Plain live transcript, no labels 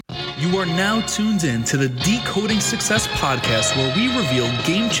You are now tuned in to the Decoding Success podcast, where we reveal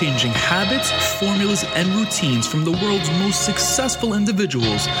game-changing habits, formulas, and routines from the world's most successful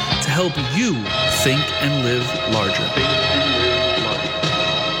individuals to help you think and live larger.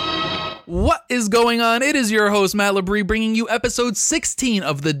 What is going on? It is your host, Matt Labrie, bringing you episode 16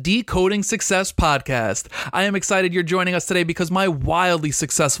 of the Decoding Success podcast. I am excited you're joining us today because my wildly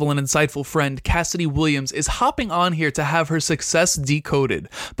successful and insightful friend, Cassidy Williams, is hopping on here to have her success decoded.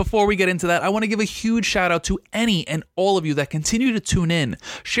 Before we get into that, I want to give a huge shout out to any and all of you that continue to tune in.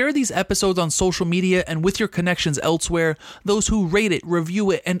 Share these episodes on social media and with your connections elsewhere, those who rate it,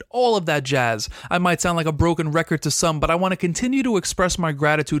 review it, and all of that jazz. I might sound like a broken record to some, but I want to continue to express my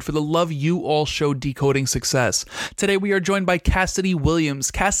gratitude for the love you all show Decoding Success. Today we are joined by Cassidy Williams.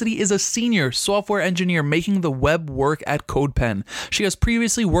 Cassidy is a senior software engineer making the web work at CodePen. She has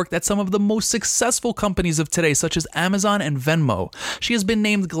previously worked at some of the most successful companies of today, such as Amazon and Venmo. She has been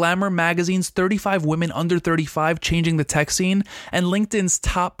named Glamour Magazine's 35 Women Under 35 Changing the Tech Scene and LinkedIn's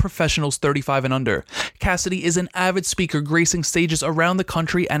Top Professionals 35 and Under. Cassidy is an avid speaker, gracing stages around the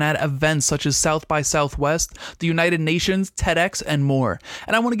country and at events such as South by Southwest, the United Nations, TEDx, and more.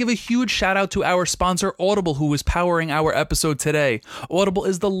 And I want to give a huge shout out to our sponsor Audible, who is powering our episode today. Audible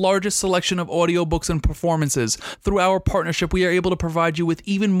is the largest selection of audiobooks and performances. Through our partnership, we are able to provide you with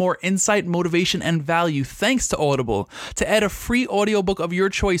even more insight, motivation, and value thanks to Audible. To add a free audiobook of your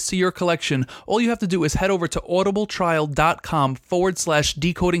choice to your collection, all you have to do is head over to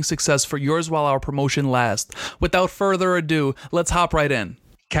audibletrial.com/decoding success for yours while our promotion lasts. Without further ado, let's hop right in.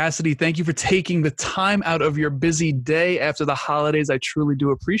 Cassidy, thank you for taking the time out of your busy day after the holidays. I truly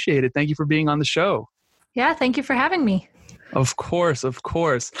do appreciate it. Thank you for being on the show. Yeah, thank you for having me. Of course, of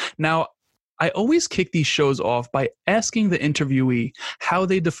course. Now, I always kick these shows off by asking the interviewee how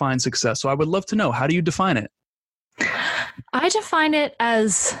they define success. So I would love to know, how do you define it? I define it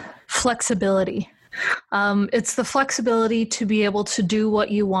as flexibility. It's the flexibility to be able to do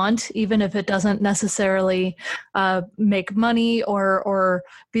what you want, even if it doesn't necessarily make money or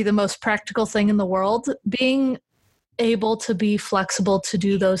be the most practical thing in the world. Being able to be flexible to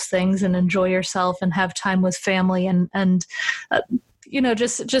do those things and enjoy yourself and have time with family and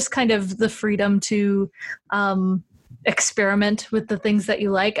just kind of the freedom to experiment with the things that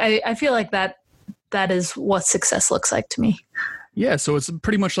you like. I feel like that is what success looks like to me. Yeah, so it's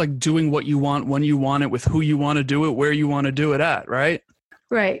pretty much like doing what you want, when you want it, with who you want to do it, where you want to do it at, right?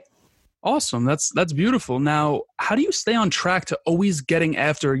 Right. Awesome. That's beautiful. Now, how do you stay on track to always getting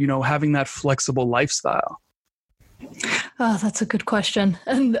after, having that flexible lifestyle? Oh, that's a good question.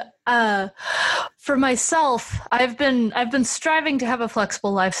 And for myself, I've been striving to have a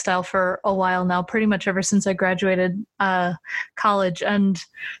flexible lifestyle for a while now, pretty much ever since I graduated college. And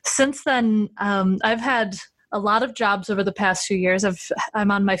since then, I've had a lot of jobs over the past few years.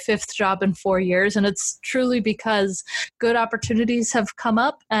 I'm on my 5th job in 4 years, and it's truly because good opportunities have come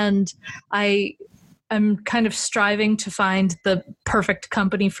up, and I'm kind of striving to find the perfect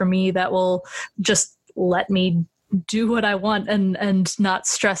company for me that will just let me do what I want and not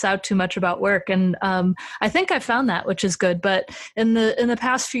stress out too much about work. And I think I found that, which is good. But in the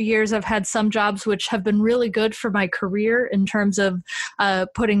past few years, I've had some jobs which have been really good for my career in terms of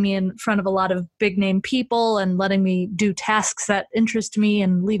putting me in front of a lot of big name people and letting me do tasks that interest me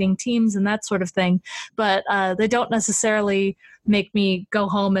and leading teams and that sort of thing. But they don't necessarily make me go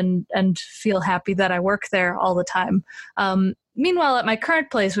home and feel happy that I work there all the time. Meanwhile, at my current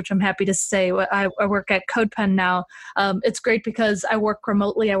place, which I'm happy to say, I work at CodePen now. It's great because I work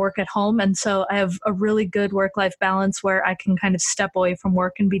remotely, I work at home, and so I have a really good work-life balance where I can kind of step away from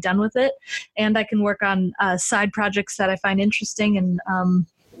work and be done with it. And I can work on side projects that I find interesting. And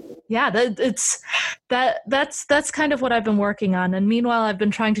that's kind of what I've been working on. And meanwhile, I've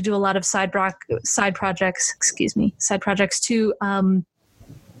been trying to do a lot of side projects to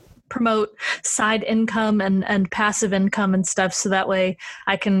promote side income and passive income and stuff, so that way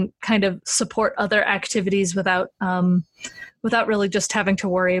I can kind of support other activities without really just having to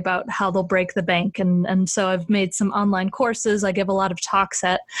worry about how they'll break the bank. And so I've made some online courses. I give a lot of talks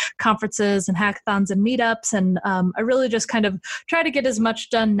at conferences and hackathons and meetups, and I really just kind of try to get as much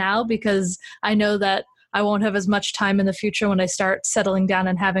done now because I know that I won't have as much time in the future when I start settling down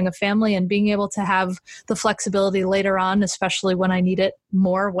and having a family, and being able to have the flexibility later on, especially when I need it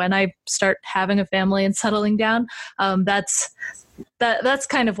more when I start having a family and settling down. That's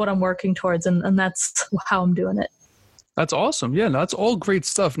kind of what I'm working towards, and that's how I'm doing it. That's awesome. Yeah, that's all great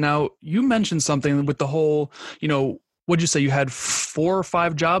stuff. Now, you mentioned something with the whole, what'd you say? You had 4 or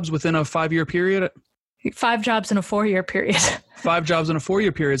 5 jobs within a 5-year period? 5 jobs in a 4-year period. 5 jobs in a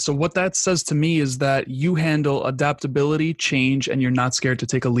 4-year period. So what that says to me is that you handle adaptability, change, and you're not scared to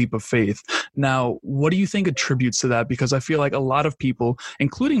take a leap of faith. Now, what do you think attributes to that? Because I feel like a lot of people,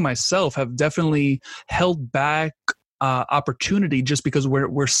 including myself, have definitely held back opportunity just because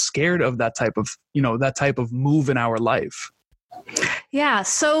we're scared of that type of move in our life. Yeah.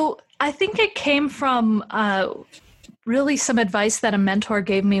 So I think it came from really some advice that a mentor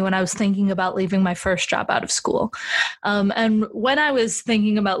gave me when I was thinking about leaving my first job out of school. And when I was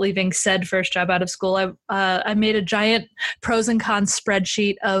thinking about leaving said first job out of school, I made a giant pros and cons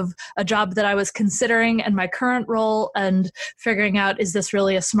spreadsheet of a job that I was considering and my current role, and figuring out, is this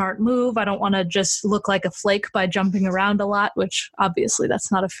really a smart move? I don't want to just look like a flake by jumping around a lot, which obviously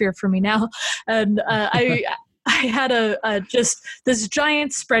that's not a fear for me now. And I had just this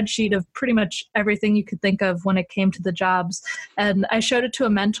giant spreadsheet of pretty much everything you could think of when it came to the jobs. And I showed it to a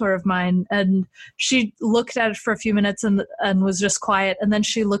mentor of mine, and she looked at it for a few minutes and was just quiet. And then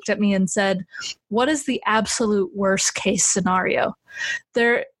she looked at me and said, what is the absolute worst case scenario?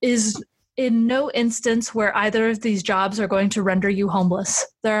 There is in no instance where either of these jobs are going to render you homeless.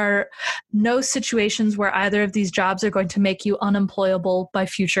 There are no situations where either of these jobs are going to make you unemployable by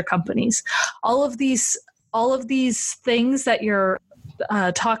future companies. All of these things that you're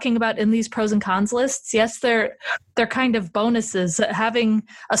talking about in these pros and cons lists, yes, they're kind of bonuses. Having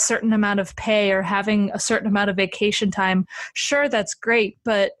a certain amount of pay or having a certain amount of vacation time, sure, that's great.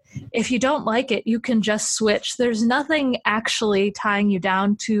 But if you don't like it, you can just switch. There's nothing actually tying you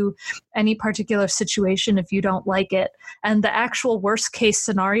down to any particular situation if you don't like it. And the actual worst case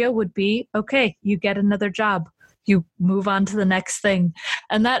scenario would be, okay, you get another job. You move on to the next thing.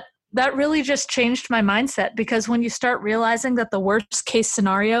 And that really just changed my mindset, because when you start realizing that the worst case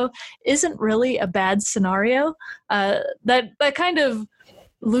scenario isn't really a bad scenario, that kind of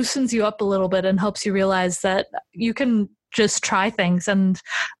loosens you up a little bit and helps you realize that you can just try things, and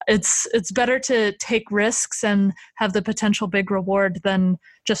it's better to take risks and have the potential big reward than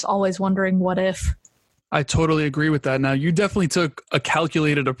just always wondering what if. I totally agree with that. Now, you definitely took a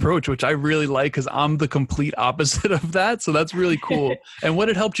calculated approach, which I really like, because I'm the complete opposite of that. So that's really cool. And what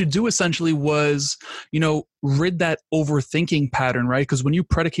it helped you do essentially was, rid that overthinking pattern, right? Because when you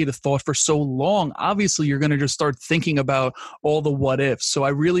predicate a thought for so long, obviously you're going to just start thinking about all the what ifs. So I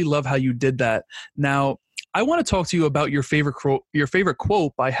really love how you did that. Now, I want to talk to you about your favorite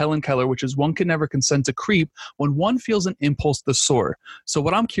quote by Helen Keller, which is, one can never consent to creep when one feels an impulse to soar. So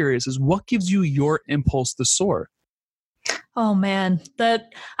what I'm curious is, what gives you your impulse to soar? Oh man,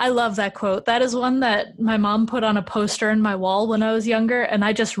 I love that quote. That is one that my mom put on a poster in my wall when I was younger, and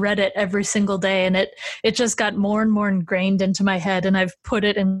I just read it every single day, and it just got more and more ingrained into my head, and I've put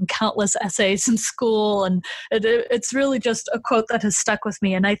it in countless essays in school, and it's really just a quote that has stuck with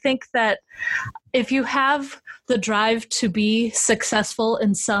me. And I think that if you have the drive to be successful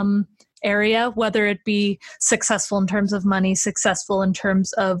in some area, whether it be successful in terms of money, successful in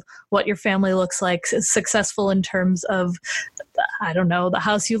terms of what your family looks like, successful in terms of, I don't know, the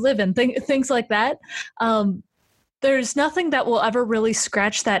house you live in, things like that. There's nothing that will ever really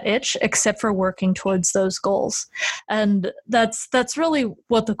scratch that itch except for working towards those goals. And that's really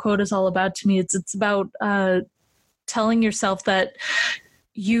what the quote is all about to me. It's about telling yourself that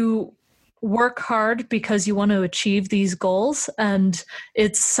you work hard because you want to achieve these goals, and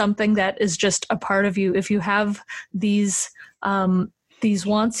it's something that is just a part of you. If you have these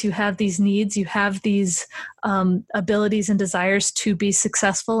wants, you have these needs, you have these abilities and desires to be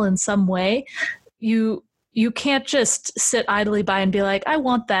successful in some way, you can't just sit idly by and be like, I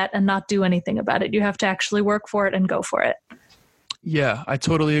want that, and not do anything about it. You have to actually work for it and go for it. Yeah, I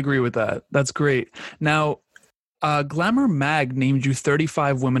totally agree with that. That's great. Now, Glamour Mag named you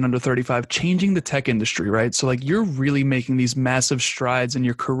 35 women under 35, changing the tech industry, right? So you're really making these massive strides in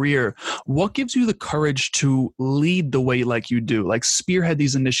your career. What gives you the courage to lead the way you do, spearhead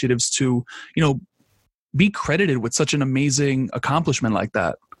these initiatives to, be credited with such an amazing accomplishment like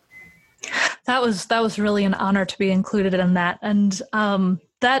that? That was really an honor to be included in that. And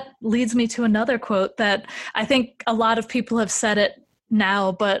that leads me to another quote that I think a lot of people have said it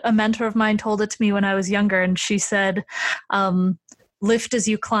now, but a mentor of mine told it to me when I was younger, and she said, lift as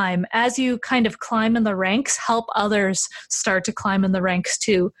you climb. As you kind of climb in the ranks, help others start to climb in the ranks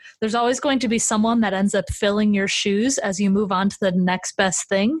too. There's always going to be someone that ends up filling your shoes as you move on to the next best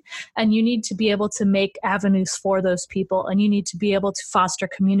thing, and you need to be able to make avenues for those people, and you need to be able to foster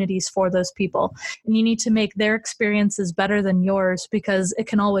communities for those people, and you need to make their experiences better than yours, because it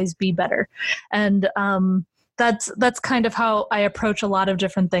can always be better. And that's kind of how I approach a lot of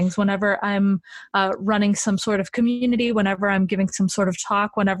different things. Whenever I'm running some sort of community, whenever I'm giving some sort of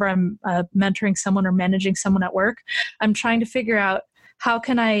talk, whenever I'm mentoring someone or managing someone at work, I'm trying to figure out how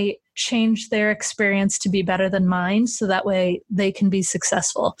can I change their experience to be better than mine so that way they can be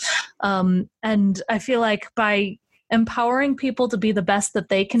successful. And I feel like by empowering people to be the best that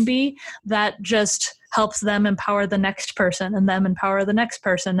they can be, that just helps them empower the next person and them empower the next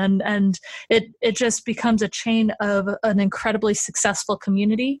person. And it just becomes a chain of an incredibly successful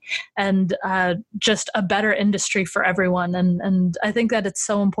community and just a better industry for everyone. And I think that it's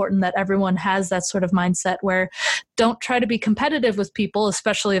so important that everyone has that sort of mindset where don't try to be competitive with people,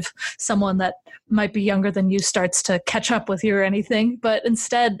 especially if someone that might be younger than you starts to catch up with you or anything, but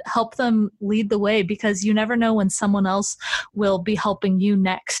instead help them lead the way, because you never know when someone else will be helping you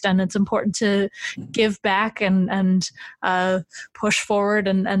next. And it's important to give back and push forward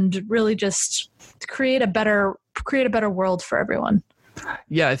and really just create a better world for everyone.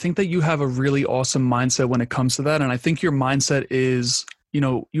 Yeah, I think that you have a really awesome mindset when it comes to that. And I think your mindset is,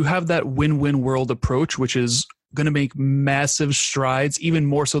 you have that win-win world approach, which is going to make massive strides, even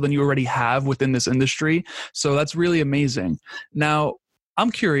more so than you already have within this industry. So that's really amazing. Now,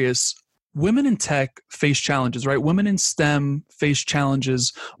 I'm curious, women in tech face challenges, right? Women in STEM face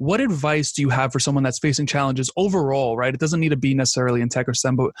challenges. What advice do you have for someone that's facing challenges overall, right? It doesn't need to be necessarily in tech or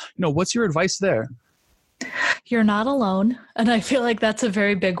STEM, but what's your advice there? You're not alone. And I feel like that's a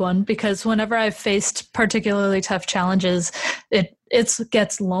very big one, because whenever I've faced particularly tough challenges, it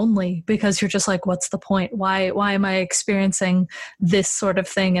gets lonely, because you're just like, what's the point? Why am I experiencing this sort of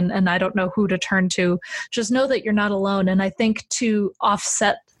thing? And I don't know who to turn to. Just know that you're not alone. And I think to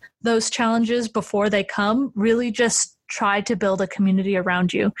offset those challenges before they come, really just try to build a community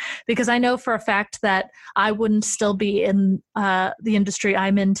around you, because I know for a fact that I wouldn't still be in the industry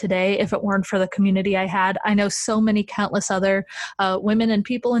I'm in today if it weren't for the community I had. I know so many countless other women and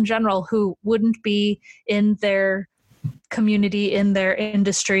people in general who wouldn't be in their community, in their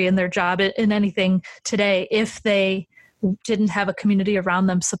industry, in their job, in anything today if they didn't have a community around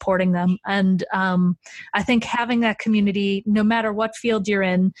them supporting them. And I think having that community, no matter what field you're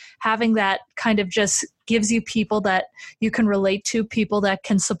in, having that kind of just gives you people that you can relate to, people that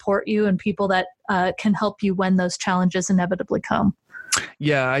can support you, and people that can help you when those challenges inevitably come.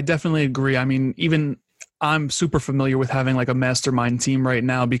 Yeah, I definitely agree. I mean, even I'm super familiar with having like a mastermind team right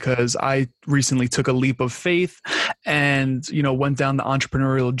now, because I recently took a leap of faith and, went down the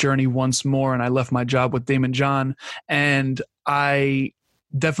entrepreneurial journey once more. And I left my job with Daymond John, and I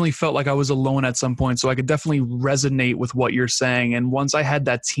definitely felt like I was alone at some point. So I could definitely resonate with what you're saying. And once I had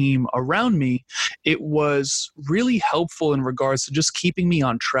that team around me, it was really helpful in regards to just keeping me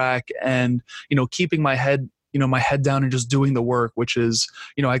on track and, keeping my head down and just doing the work, which is,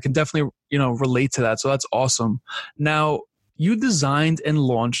 I can definitely, relate to that. So that's awesome. Now, you designed and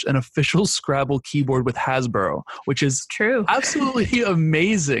launched an official Scrabble keyboard with Hasbro, which is true. Absolutely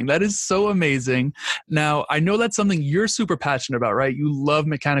amazing. That is so amazing. Now, I know that's something you're super passionate about, right? You love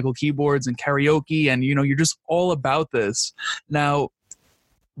mechanical keyboards and karaoke, and, you're just all about this. Now,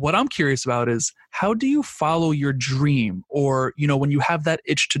 what I'm curious about is, how do you follow your dream? Or, when you have that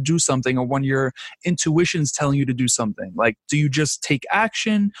itch to do something, or when your intuition's telling you to do something, like, do you just take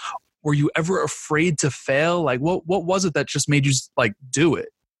action? Were you ever afraid to fail? Like, what was it that just made you do it?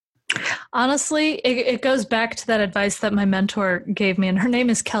 Honestly, it goes back to that advice that my mentor gave me. And her name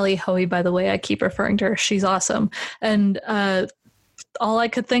is Kelly Hoey, by the way. I keep referring to her. She's awesome. And, all I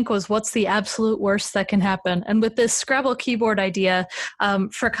could think was, what's the absolute worst that can happen? And with this Scrabble keyboard idea,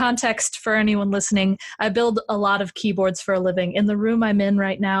 for context for anyone listening, I build a lot of keyboards for a living. In the room I'm in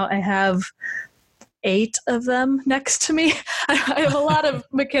right now, I have 8 of them next to me. I have a lot of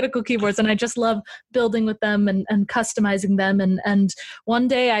mechanical keyboards, and I just love building with them and customizing them. And one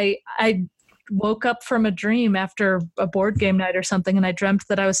day I woke up from a dream after a board game night or something, and I dreamt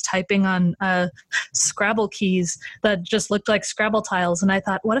that I was typing on Scrabble keys that just looked like Scrabble tiles. And I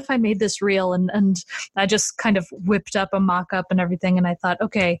thought, what if I made this real? And I just kind of whipped up a mock-up and everything. And I thought,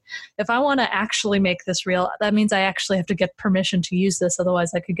 okay, if I want to actually make this real, that means I actually have to get permission to use this.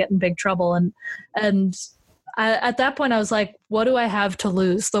 Otherwise I could get in big trouble. And at that point I was like, what do I have to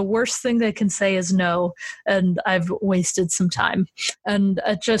lose? The worst thing they can say is no. And I've wasted some time. And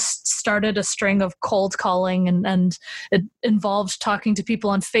it just started a string of cold calling, and it involved talking to people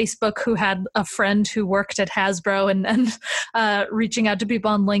on Facebook who had a friend who worked at Hasbro, and reaching out to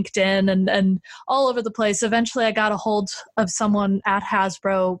people on LinkedIn and all over the place. Eventually I got a hold of someone at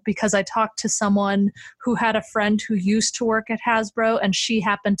Hasbro because I talked to someone who had a friend who used to work at Hasbro, and she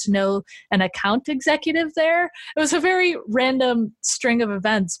happened to know an account executive there. It was a very random string of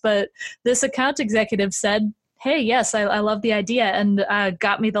events, but this account executive said, hey, yes, I love the idea, and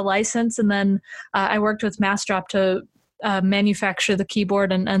got me the license. And then I worked with Massdrop to manufacture the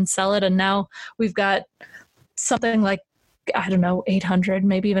keyboard and sell it. And now we've got something like, I don't know, 800,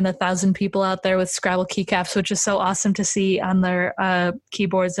 maybe even 1,000 people out there with Scrabble keycaps, which is so awesome to see on their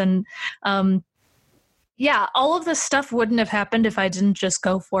keyboards. And yeah, all of this stuff wouldn't have happened if I didn't just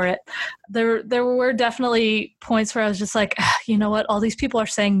go for it. There were definitely points where I was just like, you know what? All these people are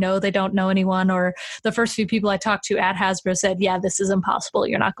saying no, they don't know anyone. Or the first few people I talked to at Hasbro said, yeah, this is impossible.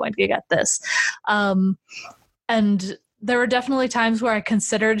 You're not going to get this. And there were definitely times where I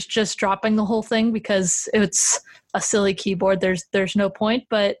considered just dropping the whole thing because it's a silly keyboard. There's no point,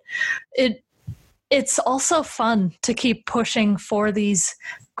 but it's also fun to keep pushing for these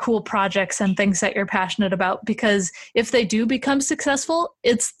cool projects and things that you're passionate about, because if they do become successful,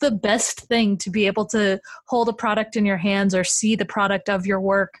 it's the best thing to be able to hold a product in your hands or see the product of your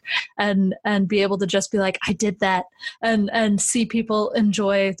work and be able to just be like, I did that, and see people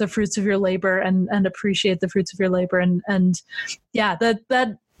enjoy the fruits of your labor and appreciate the fruits of your labor. And yeah,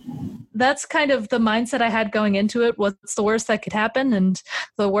 that's kind of the mindset I had going into it. What's the worst that could happen? And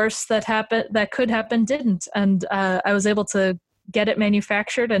the worst that could happen didn't. And I was able to get it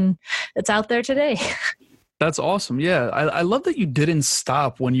manufactured, and it's out there today. That's awesome. Yeah. I love that you didn't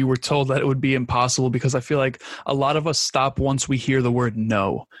stop when you were told that it would be impossible, because I feel like a lot of us stop once we hear the word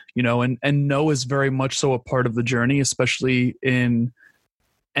no, and no is very much so a part of the journey, especially in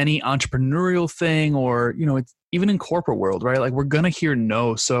any entrepreneurial thing or, it's even in corporate world, right? Like, we're going to hear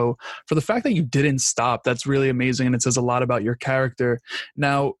no. So for the fact that you didn't stop, that's really amazing. And it says a lot about your character.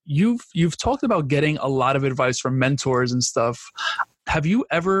 Now, you've talked about getting a lot of advice from mentors and stuff. Have you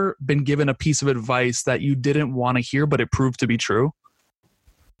ever been given a piece of advice that you didn't want to hear, but it proved to be true?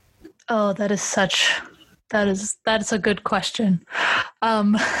 Oh, that's a good question.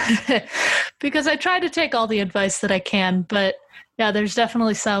 Because I try to take all the advice that I can, but yeah, there's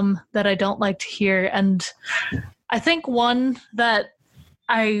definitely some that I don't like to hear. And I think one that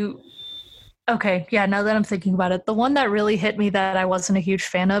now that I'm thinking about it, the one that really hit me that I wasn't a huge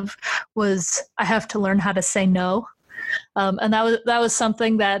fan of was, I have to learn how to say no. And that was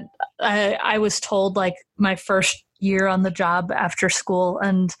something that I was told like my first year on the job after school.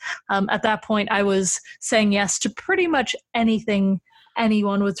 And at that point, I was saying yes to pretty much anything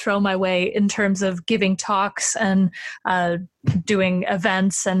anyone would throw my way in terms of giving talks and doing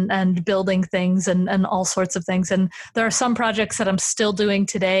events and building things and all sorts of things. And there are some projects that I'm still doing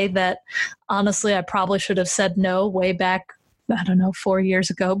today that honestly, I probably should have said no way back, I don't know, 4 years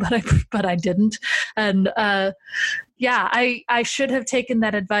ago, but I didn't. And I should have taken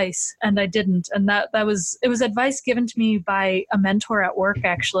that advice, and I didn't. And it was advice given to me by a mentor at work,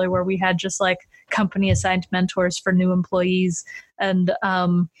 actually, where we had just like company assigned mentors for new employees. And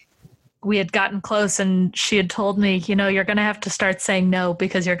we had gotten close, and she had told me, you're going to have to start saying no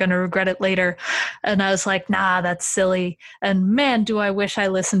because you're going to regret it later. And I was like, nah, that's silly. And man, do I wish I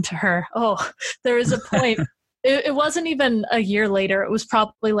listened to her. Oh, there is a point. It wasn't even a year later. It was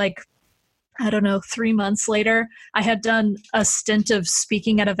probably like, I don't know, 3 months later. I had done a stint of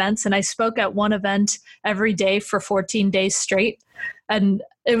speaking at events, and I spoke at one event every day for 14 days straight. And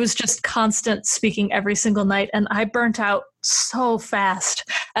it was just constant speaking every single night. And I burnt out so fast.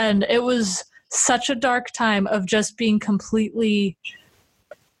 And it was such a dark time of just being completely,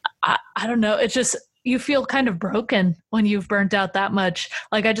 I don't know, it's just, you feel kind of broken when you've burnt out that much.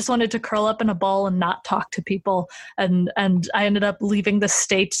 Like, I just wanted to curl up in a ball and not talk to people. And I ended up leaving the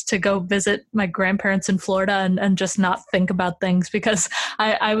state to go visit my grandparents in Florida and just not think about things because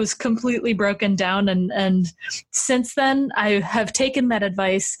I was completely broken down. And since then, I have taken that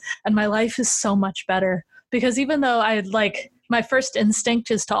advice, and my life is so much better. Because even though my first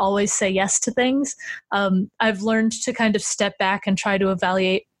instinct is to always say yes to things, I've learned to kind of step back and try to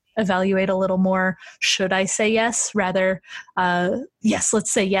evaluate a little more. Should I say yes? Rather, yes,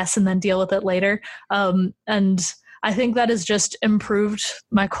 let's say yes and then deal with it later. And I think that has just improved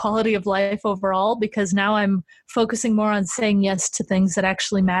my quality of life overall, because now I'm focusing more on saying yes to things that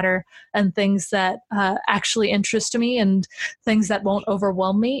actually matter and things that actually interest me and things that won't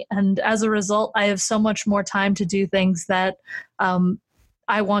overwhelm me. And as a result, I have so much more time to do things that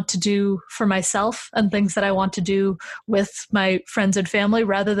I want to do for myself and things that I want to do with my friends and family,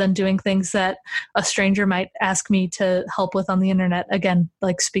 rather than doing things that a stranger might ask me to help with on the internet. Again,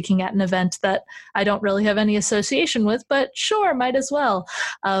 like speaking at an event that I don't really have any association with, but sure, might as well.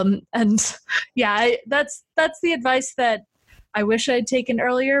 That's the advice that I wish I'd taken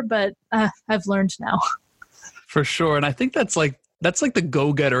earlier, but I've learned now. For sure. And I think that's like That's like the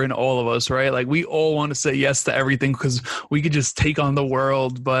go-getter in all of us, right? Like we all want to say yes to everything because we could just take on the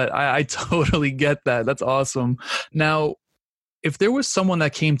world. But I totally get that. That's awesome. Now, if there was someone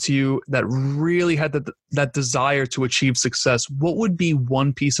that came to you that really had that desire to achieve success, what would be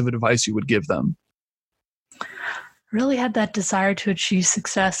one piece of advice you would give them? Really had that desire to achieve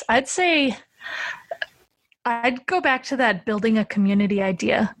success. I'd say I'd go back to that building a community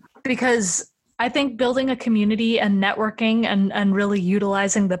idea, because I think building a community and networking and really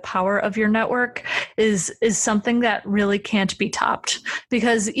utilizing the power of your network is something that really can't be topped.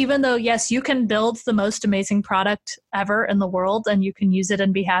 Because even though, yes, you can build the most amazing product ever in the world and you can use it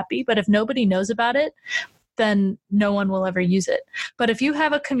and be happy, but if nobody knows about it, then no one will ever use it. But if you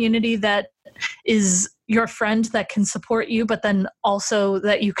have a community that is your friend that can support you, but then also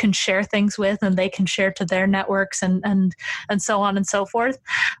that you can share things with and they can share to their networks and so on and so forth,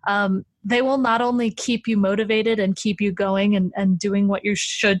 they will not only keep you motivated and keep you going and doing what you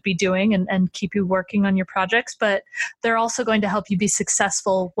should be doing and keep you working on your projects, but they're also going to help you be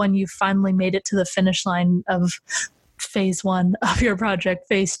successful when you finally made it to the finish line of phase 1 of your project,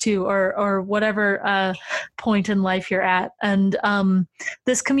 phase 2, or whatever point in life you're at. And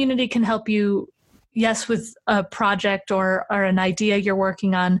this community can help you, yes, with a project or an idea you're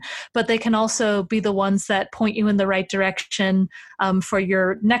working on, but they can also be the ones that point you in the right direction for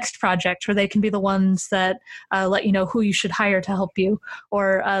your next project, or they can be the ones that let you know who you should hire to help you,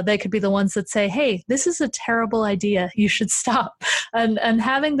 or they could be the ones that say, hey, this is a terrible idea, you should stop. And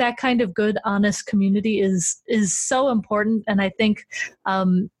having that kind of good, honest community is so important, and I think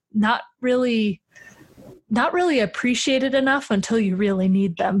not really appreciated enough until you really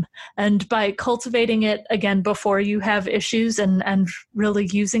need them. And by cultivating it again before you have issues and really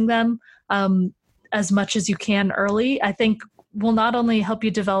using them as much as you can early, I think will not only help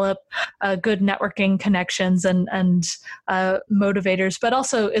you develop good networking connections and motivators, but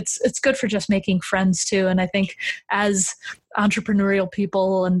also it's good for just making friends too. And I think as entrepreneurial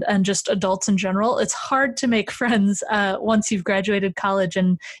people and just adults in general, it's hard to make friends once you've graduated college,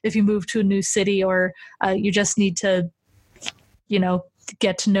 and if you move to a new city or you just need to,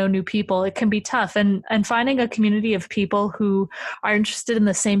 get to know new people, it can be tough. And finding a community of people who are interested in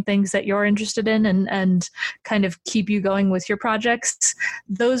the same things that you're interested in and kind of keep you going with your projects,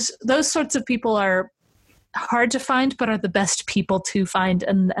 those sorts of people are hard to find, but are the best people to find.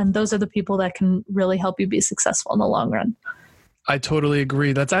 And those are the people that can really help you be successful in the long run. I totally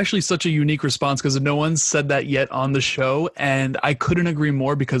agree. That's actually such a unique response because no one's said that yet on the show. And I couldn't agree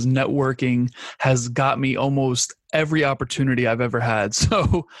more, because networking has got me almost every opportunity I've ever had.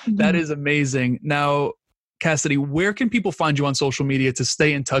 So that is amazing. Now, Cassidy, where can people find you on social media to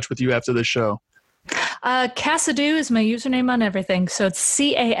stay in touch with you after the show? Cassidoo is my username on everything. So it's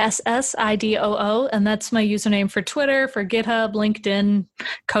CASSIDOO, and that's my username for Twitter, for GitHub, LinkedIn,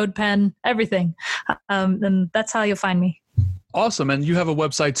 CodePen, everything. And that's how you'll find me. Awesome. And you have a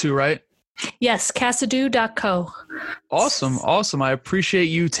website too, right? Yes, cassidoo.co. Awesome. I appreciate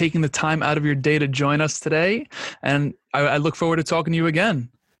you taking the time out of your day to join us today. And I look forward to talking to you again.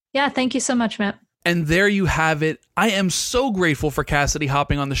 Yeah, thank you so much, Matt. And there you have it. I am so grateful for Cassidy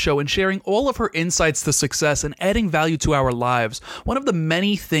hopping on the show and sharing all of her insights to success and adding value to our lives. One of the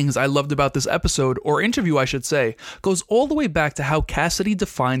many things I loved about this episode, or interview I should say, goes all the way back to how Cassidy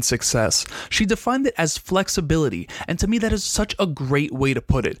defined success. She defined it as flexibility, and to me that is such a great way to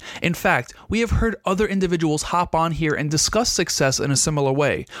put it. In fact, we have heard other individuals hop on here and discuss success in a similar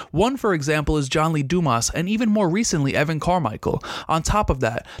way. One, for example, is John Lee Dumas, and even more recently, Evan Carmichael. On top of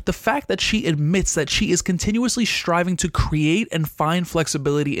that, the fact that she admits that she is continuously striving to create and find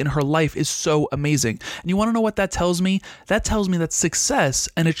flexibility in her life is so amazing. And you want to know what that tells me? That tells me that success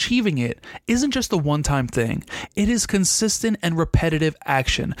and achieving it isn't just a one-time thing. It is consistent and repetitive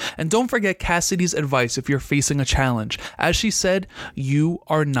action. And don't forget Cassidy's advice if you're facing a challenge. As she said, you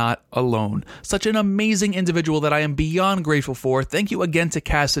are not alone. Such an amazing individual that I am beyond grateful for. Thank you again to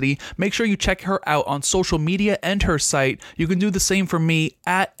Cassidy. Make sure you check her out on social media and her site. You can do the same for me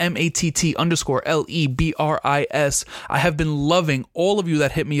at MATT_LEBRIS. I have been loving all of you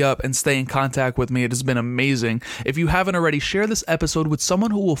that hit me up and stay in contact with me. It has been amazing. If you haven't already, share this episode with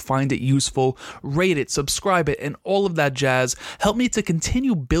someone who will find it useful. Rate it, subscribe it, and all of that jazz. Help me to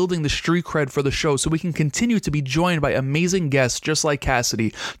continue building the street cred for the show so we can continue to be joined by amazing guests just like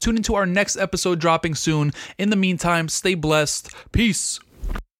Cassidy. Tune into our next episode dropping soon. In the meantime, stay blessed. Peace.